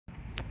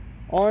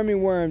Army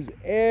worms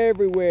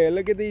everywhere.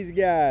 Look at these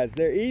guys.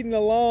 They're eating the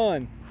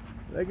lawn.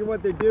 Look at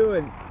what they're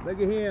doing.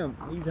 Look at him.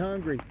 He's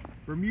hungry.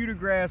 Bermuda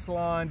grass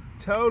lawn,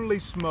 totally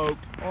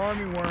smoked.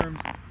 Army worms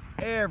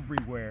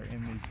everywhere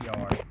in this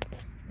yard.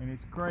 And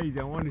it's crazy.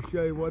 I wanted to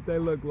show you what they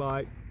look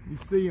like. You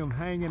see them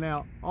hanging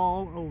out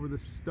all over the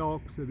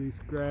stalks of these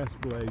grass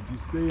blades. You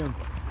see them,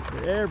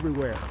 they're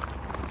everywhere.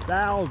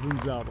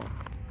 Thousands of them.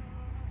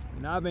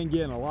 And I've been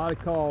getting a lot of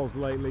calls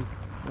lately.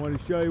 I want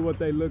to show you what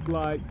they look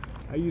like.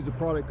 I use a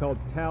product called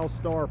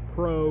Talstar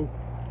Pro,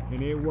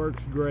 and it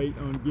works great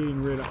on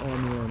getting rid of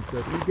armyworms. So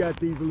if you've got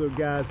these little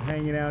guys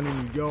hanging out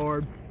in your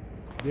yard,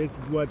 this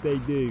is what they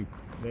do.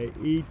 They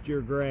eat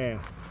your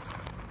grass.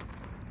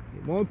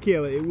 It won't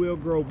kill it. It will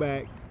grow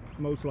back,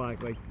 most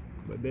likely.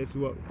 But this is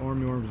what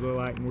armyworms look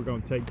like, and we're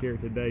going to take care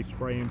of today,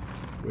 spraying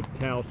with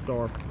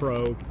Talstar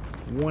Pro,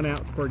 1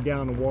 ounce per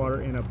gallon of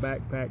water in a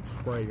backpack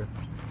sprayer.